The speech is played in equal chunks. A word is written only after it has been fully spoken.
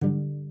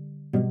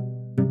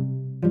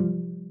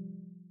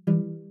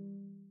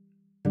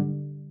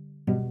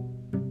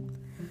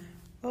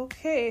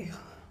Okay,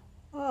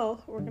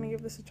 well, we're gonna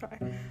give this a try.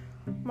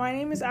 My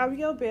name is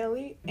Abigail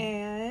Bailey,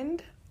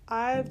 and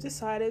I've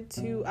decided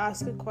to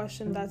ask a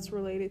question that's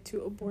related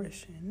to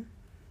abortion.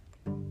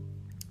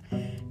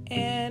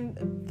 And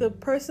the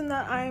person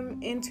that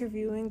I'm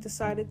interviewing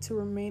decided to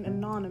remain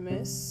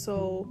anonymous,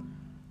 so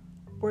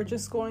we're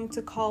just going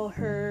to call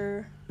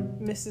her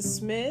Mrs.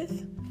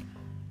 Smith.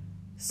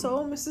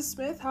 So, Mrs.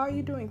 Smith, how are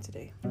you doing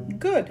today?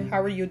 Good.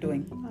 How are you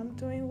doing? I'm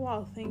doing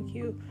well, thank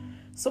you.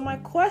 So my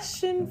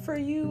question for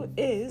you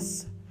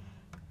is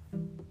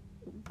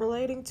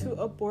relating to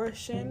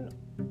abortion.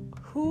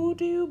 Who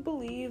do you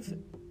believe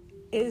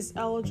is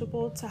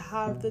eligible to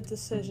have the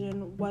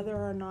decision whether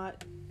or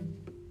not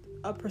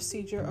a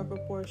procedure of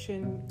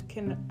abortion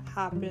can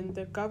happen,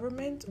 the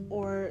government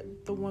or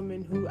the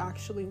woman who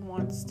actually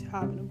wants to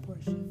have an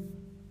abortion?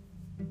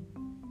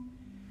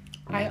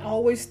 I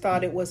always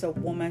thought it was a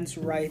woman's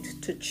right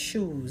to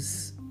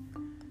choose.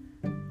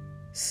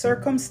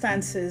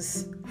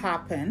 Circumstances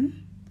happen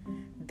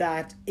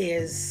that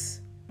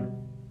is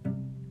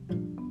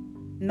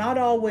not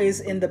always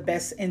in the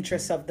best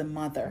interest of the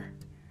mother.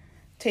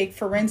 Take,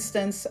 for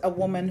instance, a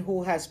woman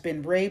who has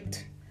been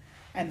raped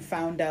and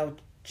found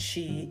out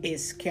she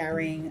is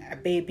carrying a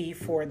baby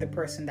for the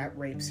person that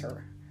rapes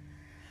her.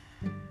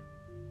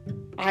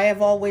 I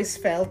have always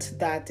felt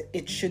that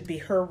it should be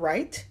her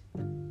right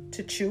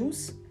to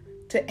choose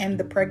to end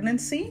the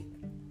pregnancy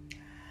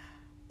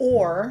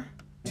or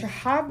to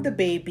have the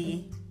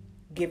baby,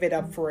 give it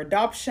up for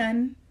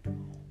adoption,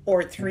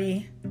 or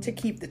 3, to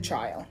keep the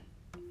child.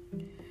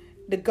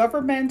 The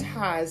government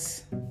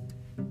has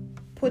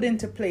put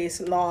into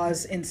place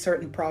laws in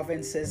certain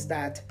provinces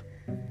that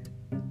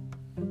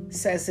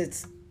says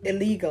it's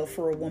illegal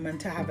for a woman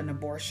to have an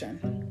abortion.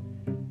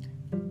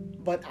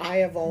 But I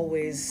have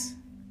always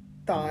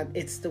thought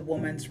it's the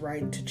woman's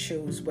right to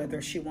choose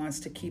whether she wants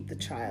to keep the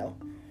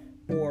child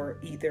or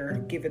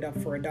either give it up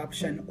for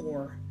adoption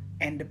or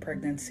end the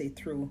pregnancy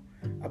through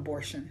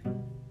abortion.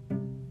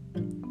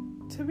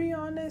 To be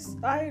honest,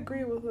 I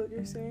agree with what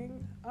you're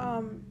saying.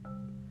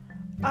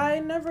 I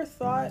never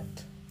thought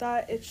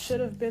that it should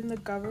have been the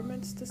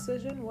government's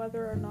decision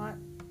whether or not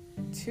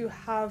to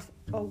have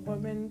a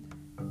woman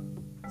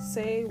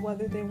say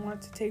whether they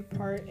want to take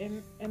part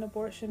in an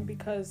abortion,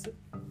 because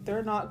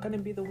they're not going to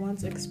be the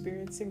ones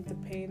experiencing the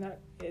pain that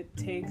it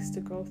takes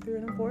to go through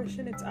an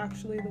abortion. It's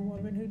actually the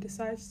woman who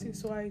decides to.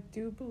 So I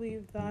do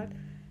believe that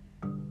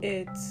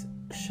it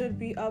should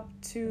be up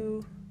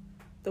to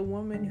the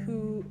woman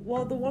who,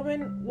 the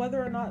woman,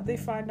 whether or not they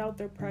find out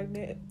they're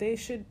pregnant, they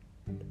shouldn't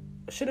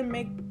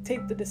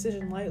take the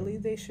decision lightly.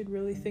 They should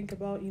really think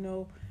about,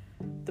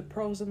 the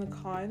pros and the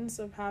cons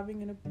of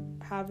having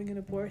an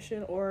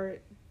abortion or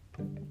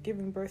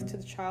giving birth to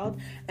the child.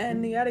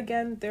 And yet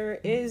again, there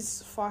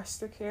is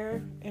foster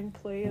care in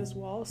play as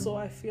well. So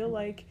I feel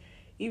like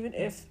even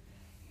if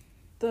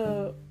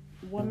the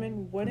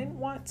woman wouldn't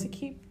want to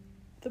keep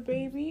the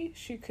baby,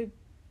 she could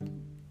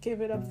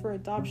give it up for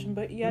adoption.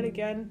 But yet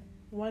again,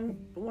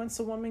 once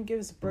a woman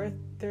gives birth,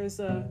 there's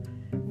a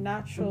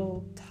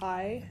natural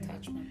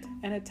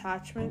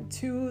attachment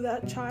to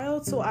that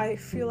child. So I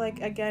feel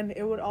like, again,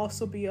 it would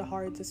also be a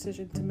hard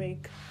decision to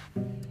make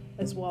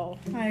as well.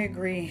 I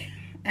agree.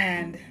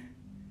 And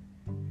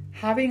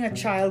having a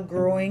child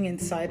growing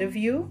inside of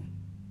you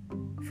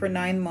for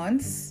 9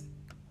 months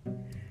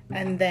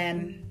and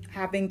then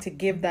having to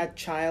give that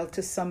child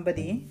to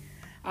somebody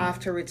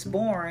after it's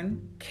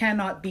born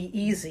cannot be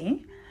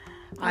easy.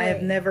 Right. I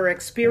have never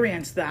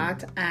experienced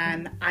that,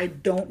 and I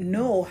don't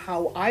know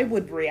how I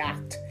would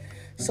react.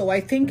 So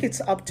I think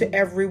it's up to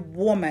every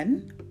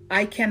woman.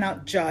 I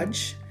cannot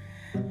judge,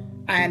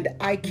 and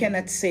I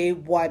cannot say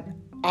what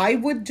I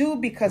would do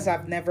because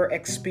I've never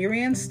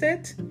experienced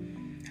it.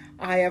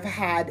 I have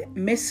had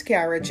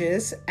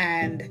miscarriages,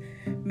 and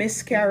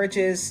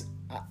miscarriages,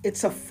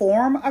 it's a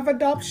form of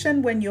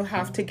adoption when you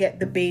have to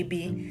get the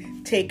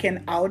baby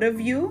taken out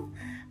of you.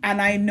 And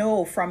I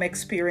know from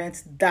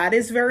experience that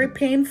is very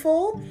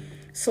painful.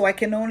 So I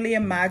can only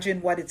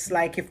imagine what it's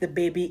like if the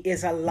baby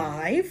is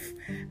alive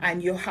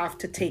and you have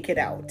to take it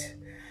out.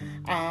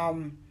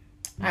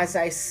 As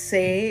I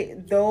say,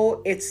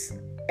 though, it's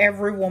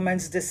every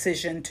woman's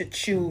decision to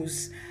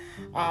choose.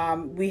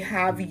 We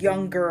have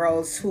young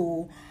girls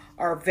who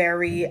are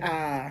very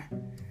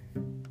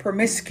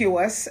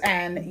promiscuous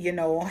and,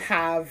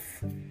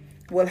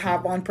 will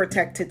have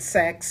unprotected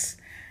sex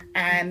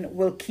and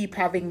will keep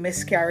having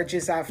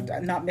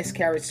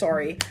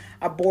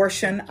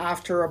abortion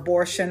after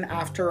abortion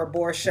after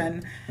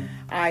abortion.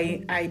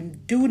 I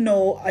do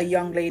know a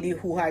young lady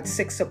who had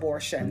 6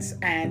 abortions,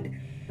 and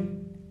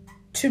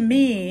to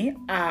me,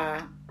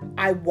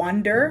 I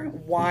wonder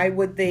why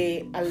would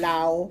they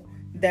allow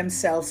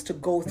themselves to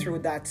go through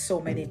that so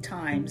many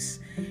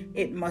times.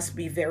 It must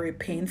be very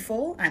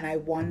painful, and I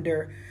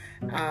wonder,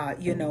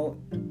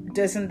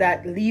 doesn't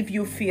that leave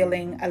you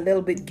feeling a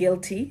little bit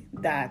guilty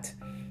that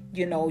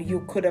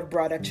you could have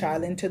brought a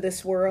child into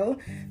this world?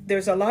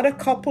 There's a lot of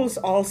couples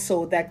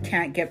also that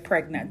can't get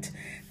pregnant.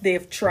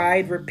 They've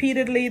tried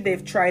repeatedly,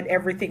 they've tried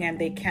everything, and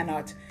they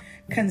cannot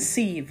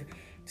conceive.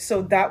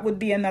 So that would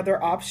be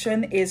another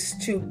option, is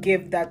to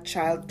give that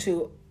child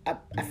to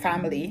a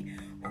family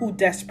who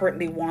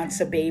desperately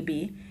wants a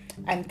baby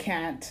and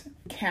can't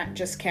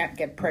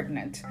get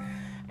pregnant.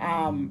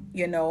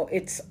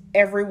 It's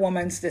every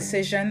woman's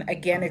decision.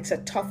 Again, it's a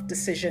tough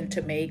decision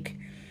to make,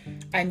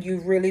 and you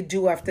really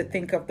do have to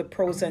think of the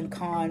pros and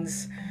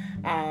cons.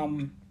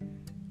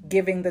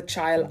 Giving the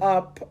child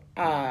up,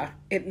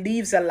 it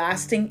leaves a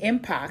lasting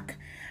impact,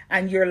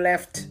 and you're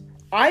left,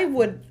 I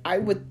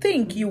would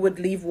think you would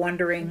leave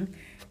wondering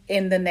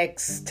in the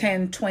next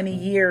 10, 20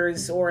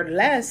 years or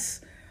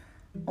less,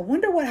 I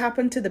wonder what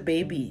happened to the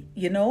baby.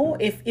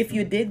 If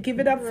you did give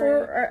it up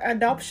for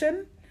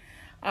adoption,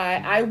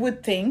 I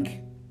would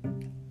think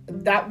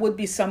that would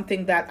be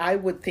something that I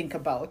would think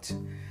about.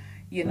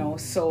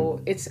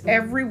 So it's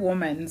every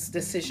woman's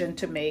decision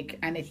to make,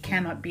 and it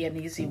cannot be an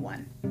easy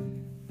one.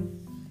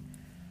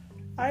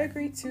 I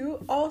agree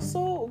too.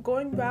 Also,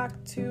 going back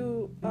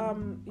to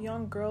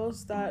young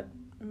girls that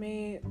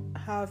may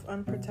have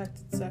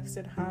unprotected sex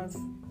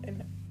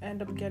and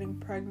end up getting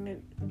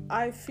pregnant,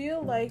 I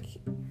feel like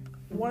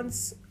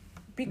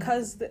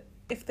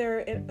if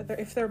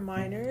they're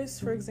minors,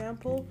 for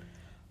example,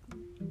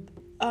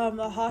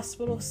 the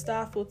hospital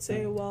staff would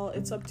say, well,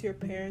 it's up to your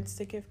parents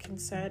to give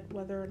consent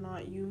whether or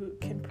not you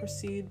can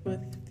proceed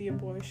with the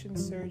abortion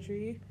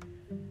surgery.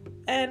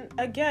 And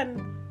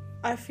again,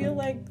 I feel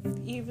like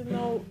even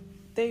though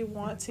they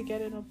want to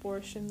get an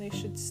abortion, they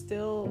should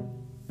still,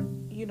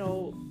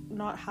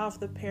 not have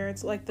the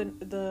parents, like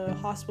the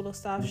hospital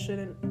staff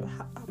shouldn't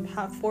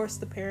have forced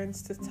the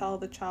parents to tell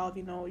the child,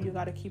 you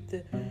got to keep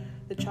the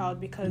child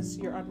because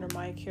you're under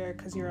my care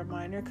because you're a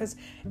minor. Because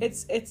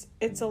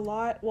it's a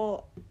lot.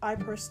 Well, I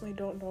personally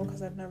don't know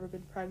because I've never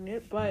been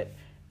pregnant, but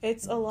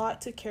it's a lot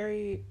to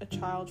carry a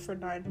child for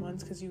 9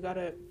 months because you got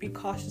to be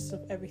cautious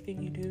of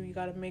everything you do. You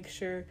got to make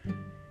sure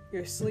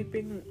you're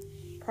sleeping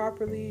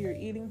properly, you're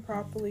eating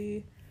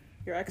properly,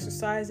 you're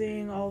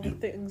exercising, all the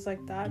things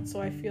like that. So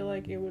I feel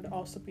like it would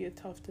also be a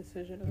tough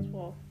decision as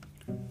well.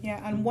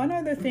 Yeah, and one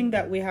other thing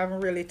that we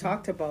haven't really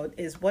talked about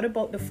is, what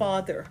about the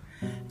father?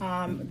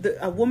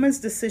 A woman's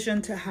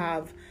decision to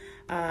have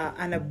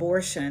an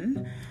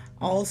abortion,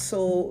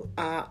 also,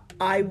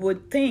 I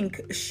would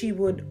think she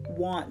would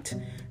want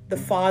the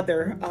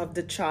father of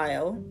the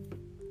child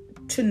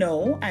to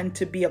know and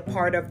to be a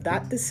part of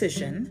that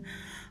decision.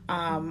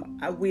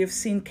 We have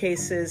seen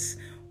cases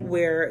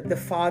where the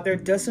father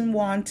doesn't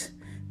want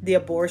the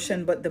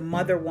abortion, but the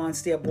mother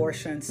wants the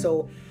abortion.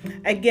 So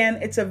again,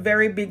 it's a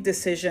very big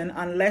decision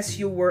unless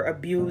you were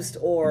abused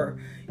or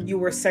you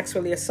were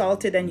sexually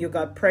assaulted and you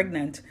got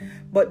pregnant.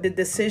 But the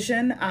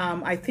decision,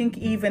 I think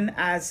even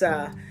as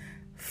a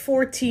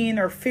 14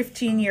 or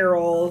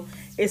 15-year-old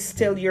is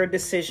still your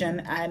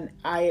decision. And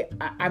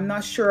I'm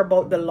not sure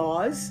about the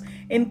laws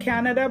in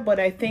Canada, but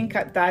I think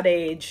at that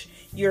age,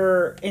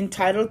 you're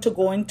entitled to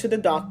going to the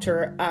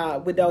doctor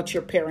without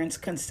your parents'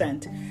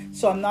 consent.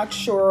 So I'm not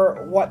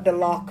sure what the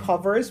law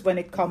covers when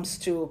it comes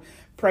to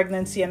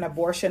pregnancy and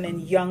abortion in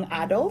young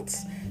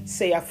adults,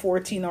 say a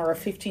 14 or a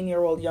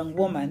 15-year-old young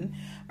woman.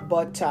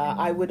 But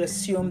I would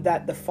assume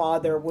that the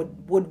father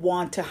would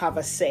want to have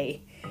a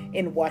say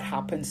in what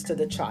happens to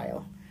the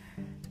child.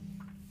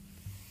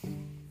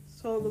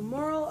 So the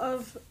moral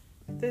of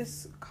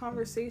this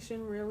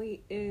conversation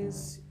really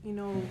is,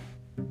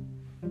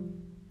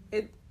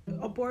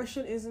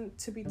 abortion isn't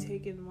to be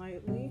taken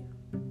lightly.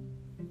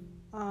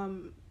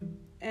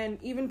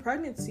 And even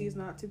pregnancy is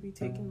not to be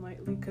taken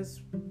lightly,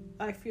 because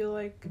I feel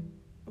like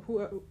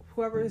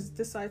whoever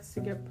decides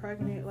to get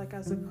pregnant, like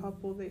as a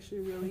couple, they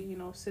should really,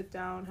 sit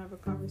down, have a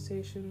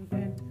conversation,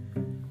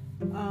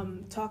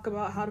 and talk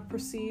about how to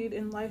proceed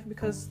in life.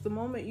 Because the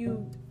moment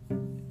you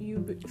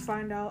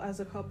find out as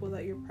a couple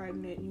that you're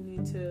pregnant, you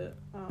need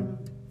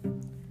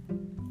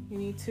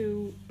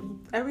to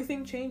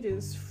everything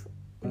changes,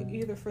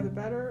 either for the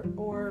better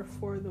or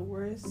for the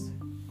worse,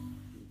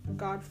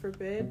 God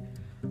forbid.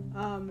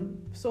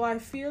 So I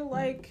feel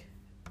like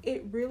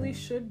it really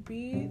should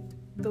be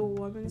the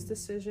woman's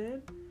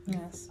decision.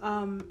 Yes.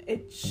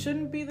 It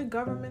shouldn't be the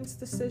government's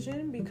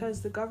decision,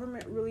 because the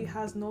government really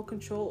has no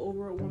control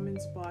over a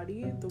woman's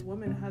body. The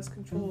woman has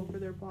control over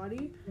their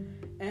body,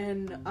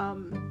 and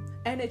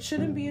it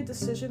shouldn't be a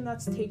decision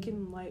that's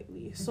taken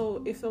lightly.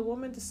 So if a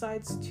woman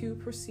decides to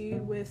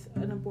proceed with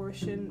an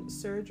abortion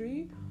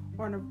surgery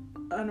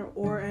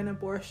or an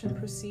abortion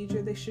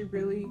procedure, they should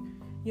really,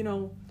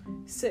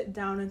 sit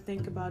down and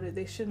think about it.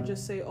 They shouldn't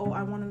just say, "Oh,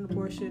 I want an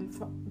abortion."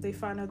 They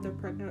find out they're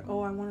pregnant. "Oh,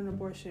 I want an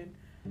abortion."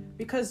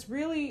 Because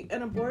really,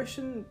 an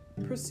abortion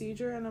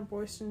procedure and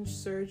abortion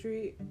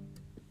surgery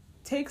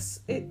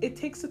takes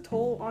a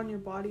toll on your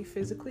body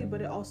physically,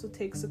 but it also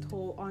takes a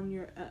toll on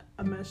your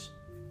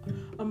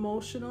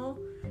emotional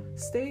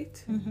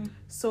state. Mm-hmm.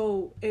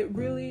 So it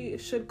really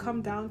should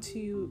come down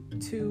to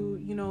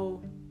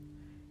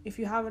if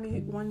you have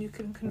anyone you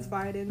can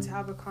confide in, to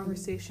have a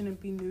conversation and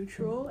be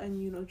neutral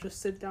and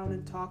just sit down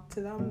and talk to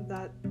them.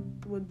 That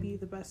would be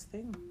the best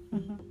thing.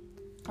 Mm-hmm.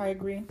 I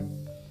agree.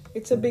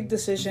 It's a big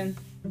decision,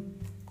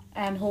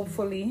 and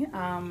hopefully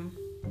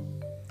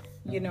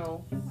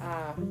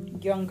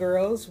young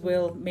girls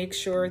will make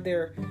sure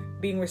they're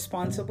being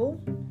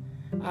responsible,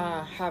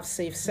 have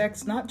safe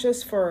sex, not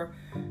just for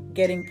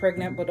getting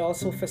pregnant, but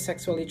also for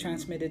sexually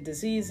transmitted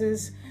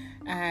diseases.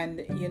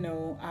 And,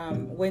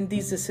 when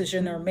these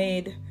decisions are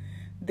made,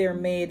 they're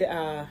made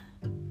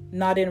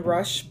not in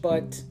rush,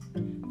 but,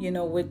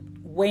 with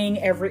weighing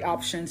every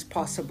options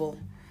possible.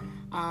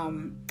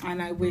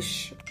 And I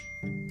wish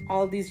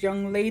all these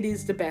young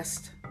ladies the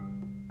best.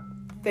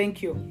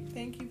 Thank you.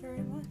 Thank you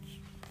very much.